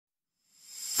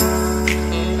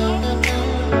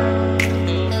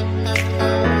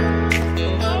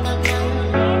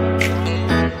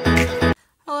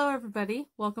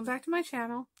welcome back to my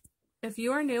channel. If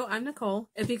you are new, I'm Nicole.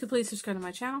 If you could please subscribe to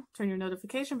my channel, turn your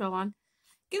notification bell on,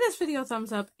 give this video a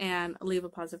thumbs up, and leave a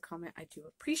positive comment. I do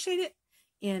appreciate it.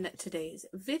 In today's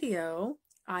video,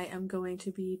 I am going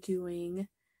to be doing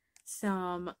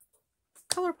some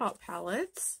Colourpop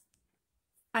palettes.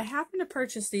 I happened to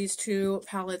purchase these two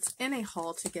palettes in a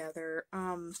haul together.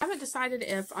 I haven't decided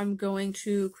if I'm going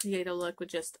to create a look with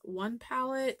just one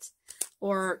palette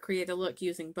or create a look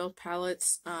using both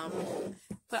palettes.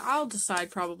 But I'll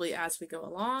decide probably as we go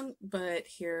along. But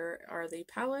here are the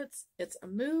palettes. It's a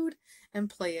Mood and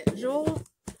Play It Jewel.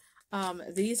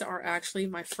 These are actually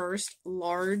my first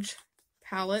large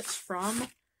palettes from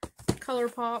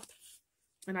Colourpop.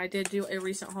 And I did do a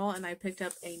recent haul and I picked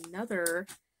up another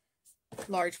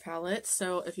large palette,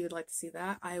 so if you'd like to see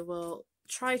that, I will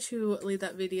try to leave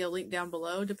that video linked down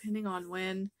below depending on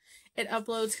when it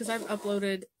uploads, because I've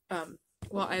uploaded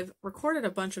I've recorded a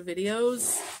bunch of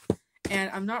videos and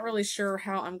I'm not really sure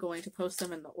how I'm going to post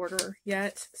them in the order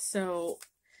yet, so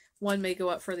one may go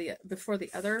up for before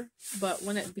the other, but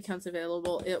when it becomes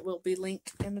available it will be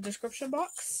linked in the description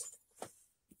box.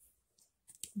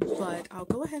 But I'll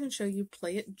go ahead and show you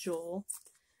Play It Jewel.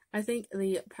 I think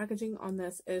the packaging on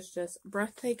this is just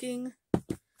breathtaking,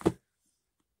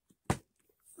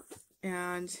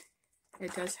 and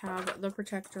it does have the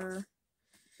protector,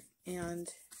 and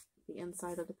the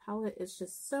inside of the palette is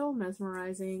just so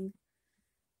mesmerizing,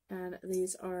 and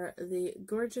these are the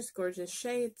gorgeous, gorgeous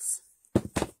shades.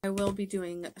 I will be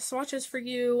doing swatches for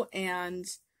you, and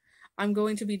I'm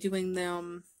going to be doing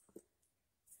them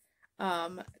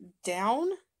down,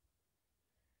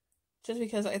 just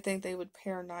because I think they would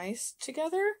pair nice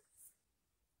together.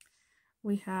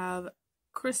 We have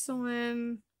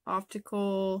crystalline,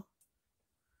 optical,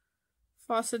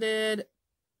 faceted,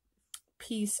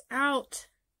 piece out,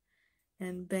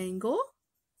 and bangle.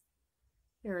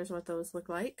 Here is what those look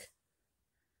like.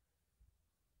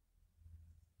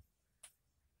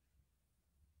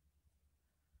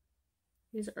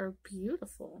 These are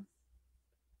beautiful.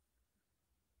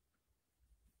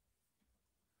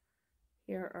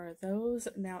 Here are those.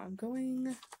 Now I'm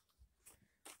going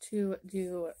to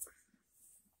do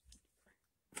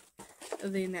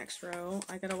the next row.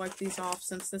 I gotta wipe these off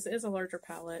since this is a larger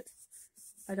palette.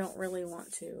 I don't really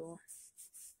want to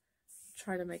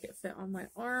try to make it fit on my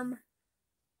arm.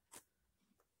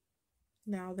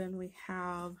 Now then we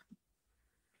have,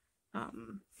 let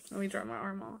me dry my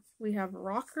arm off. We have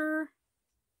Rocker,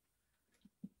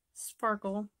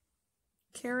 Sparkle,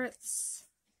 Carrots,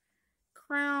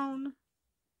 Crown,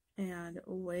 and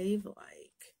Wave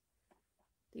Like.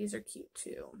 These are cute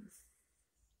too.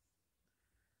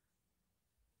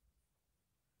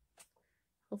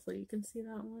 Hopefully you can see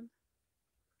that one.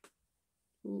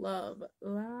 Love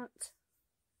that.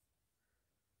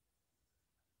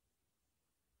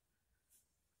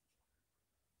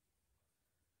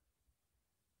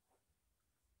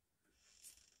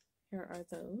 Here are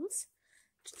those.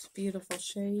 Just beautiful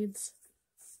shades.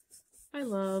 I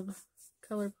love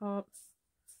Colourpop.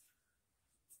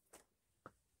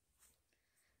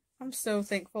 I'm so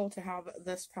thankful to have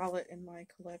this palette in my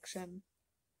collection.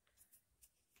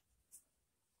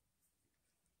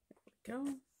 There we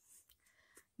go.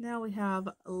 Now we have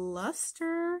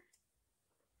Luster,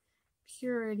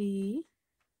 Purity,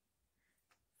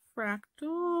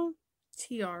 Fractal,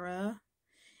 Tiara,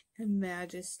 and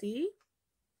Majesty.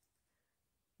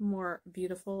 More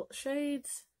beautiful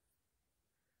shades.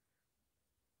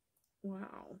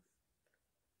 Wow.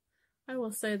 I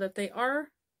will say that they are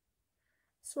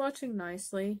swatching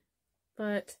nicely,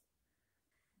 but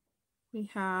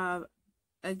we have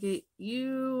Agate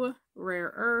U,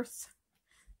 Rare Earth,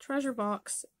 Treasure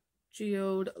Box,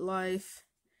 Geode Life,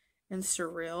 and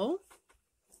Surreal.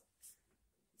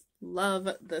 Love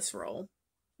this row.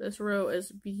 This row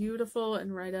is beautiful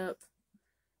and right up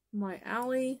my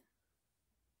alley.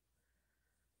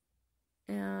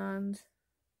 And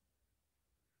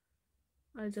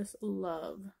I just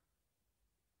love.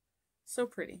 So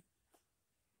pretty.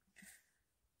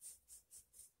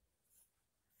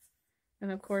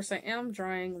 And of course I am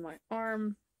drying my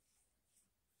arm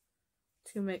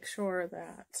to make sure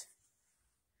that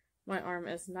my arm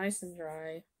is nice and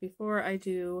dry before I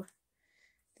do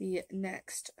the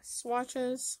next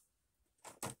swatches.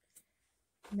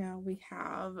 Now we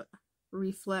have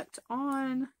Reflect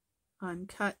On,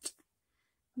 Uncut,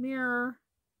 Mirror,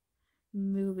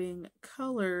 Moving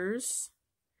Colors,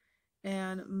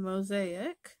 and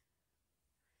Mosaic.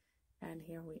 And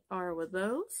here we are with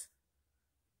those.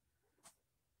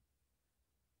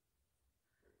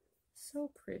 So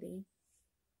pretty.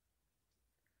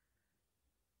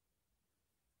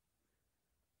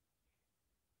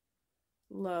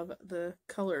 love the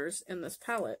colors in this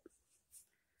palette.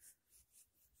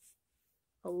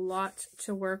 A lot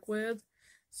to work with.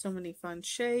 So many fun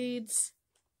shades.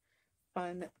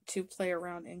 Fun to play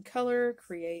around in color,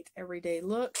 create everyday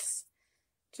looks.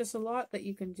 Just a lot that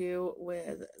you can do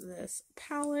with this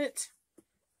palette.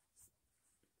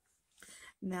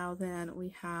 Now then,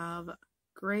 we have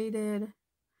Graded,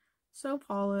 So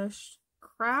Polished,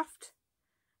 Craft,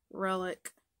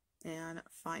 Relic, and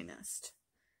Finest.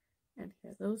 And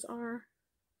here those are.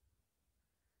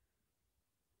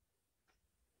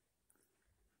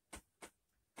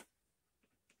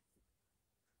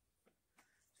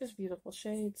 Just beautiful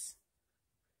shades.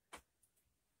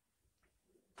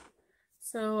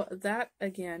 So that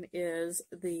again is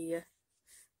the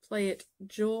Play It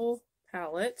Jewel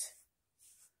palette.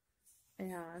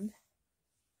 And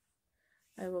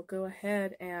I will go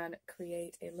ahead and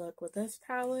create a look with this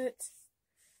palette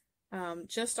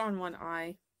just on one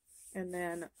eye, and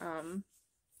then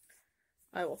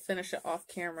I will finish it off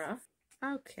camera.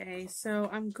 Okay, so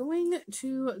I'm going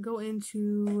to go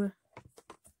into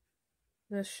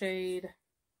the shade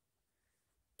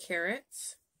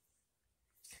Carrots,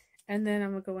 and then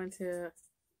I'm going to go into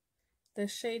the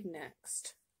shade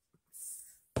next.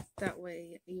 That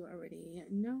way you already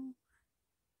know.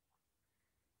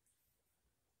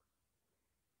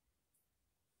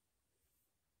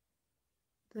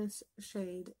 This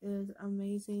shade is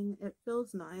amazing. It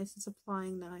feels nice. It's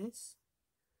applying nice.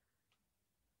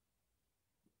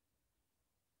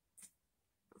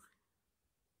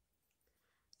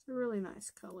 It's a really nice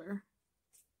color.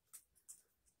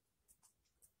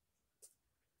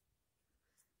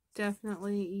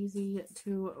 Definitely easy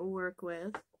to work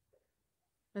with.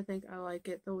 I think I like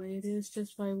it the way it is,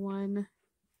 just by one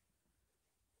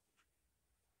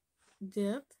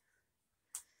dip.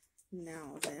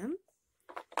 Now then,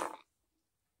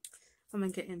 I'm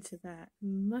going to get into that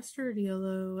mustard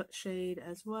yellow shade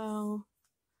as well,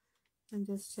 and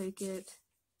just take it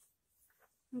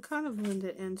and kind of blend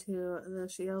it into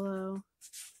this yellow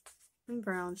and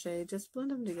brown shade. Just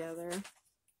blend them together.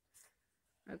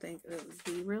 I think it would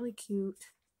be really cute.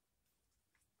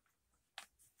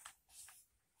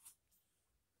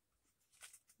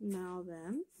 Now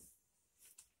then,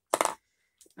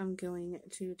 I'm going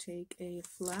to take a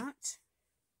flat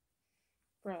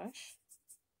brush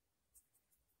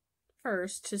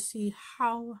first to see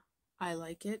how I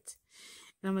like it.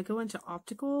 And I'm going to go into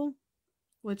Optical,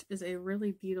 which is a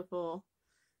really beautiful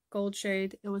gold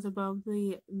shade. It was above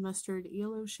the mustard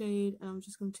yellow shade, and I'm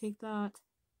just going to take that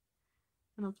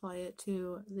and apply it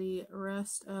to the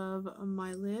rest of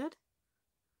my lid.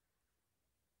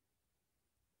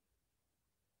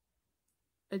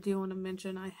 I do want to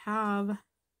mention I have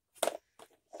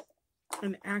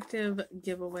an active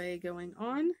giveaway going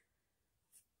on.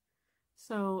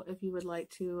 So if you would like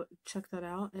to check that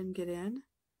out and get in,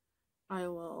 I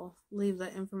will leave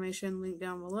that information linked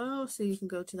down below so you can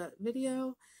go to that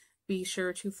video. Be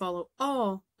sure to follow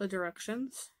all the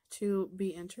directions to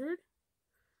be entered.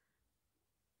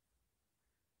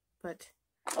 But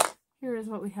here is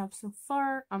what we have so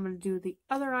far. I'm going to do the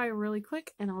other eye really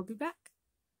quick and I'll be back.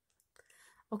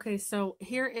 Okay, so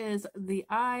here is the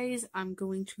eyes. I'm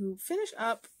going to finish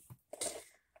up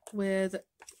with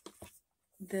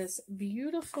this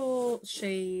beautiful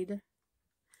shade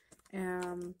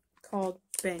called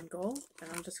Bangle.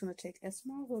 And I'm just going to take a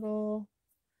small little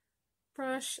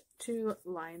brush to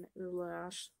line the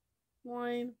lash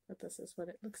line. But this is what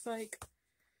it looks like.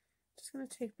 Just going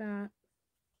to take that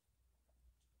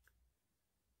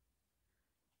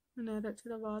and add it to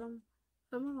the bottom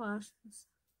of my lashes,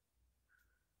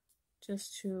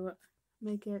 just to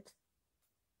make it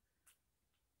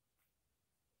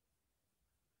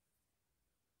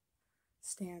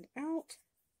stand out.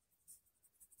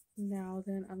 Now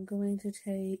then, I'm going to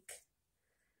take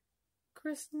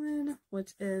Crystalline,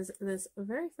 which is this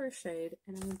very first shade,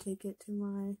 and I'm going to take it to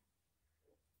my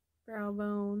brow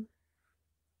bone,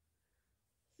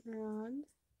 and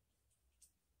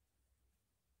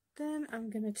then I'm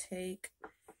going to take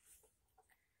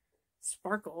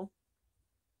Sparkle,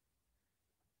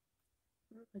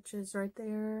 which is right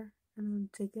there, and I'm going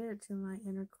to take it to my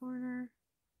inner corner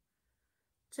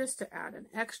just to add an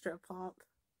extra pop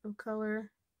of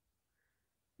color.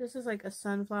 This is like a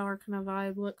sunflower kind of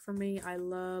vibe look for me. I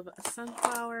love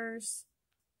sunflowers.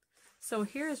 So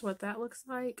here's what that looks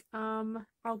like. I'll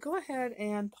go ahead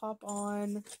and pop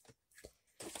on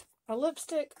a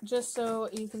lipstick just so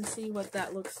you can see what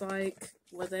that looks like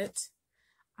with it.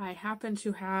 I happen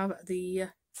to have the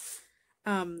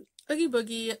Oogie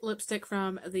Boogie lipstick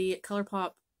from the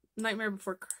Colourpop Nightmare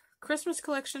Before Christmas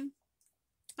collection.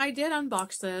 I did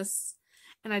unbox this,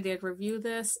 And I did review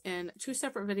this in 2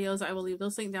 separate videos. I will leave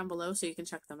those linked down below so you can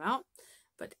check them out.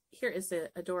 But here is the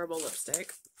adorable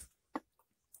lipstick.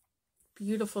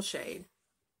 Beautiful shade.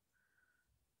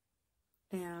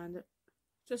 And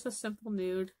just a simple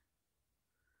nude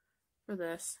for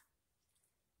this.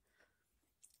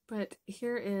 But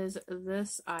here is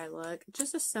this eye look.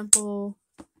 Just a simple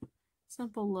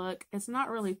look. It's not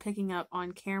really picking up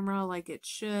on camera like it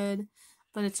should,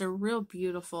 but it's a real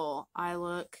beautiful eye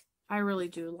look. I really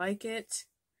do like it.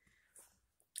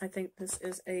 I think this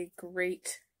is a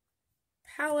great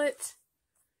palette.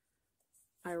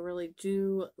 I really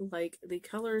do like the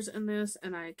colors in this,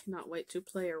 and I cannot wait to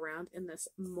play around in this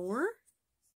more.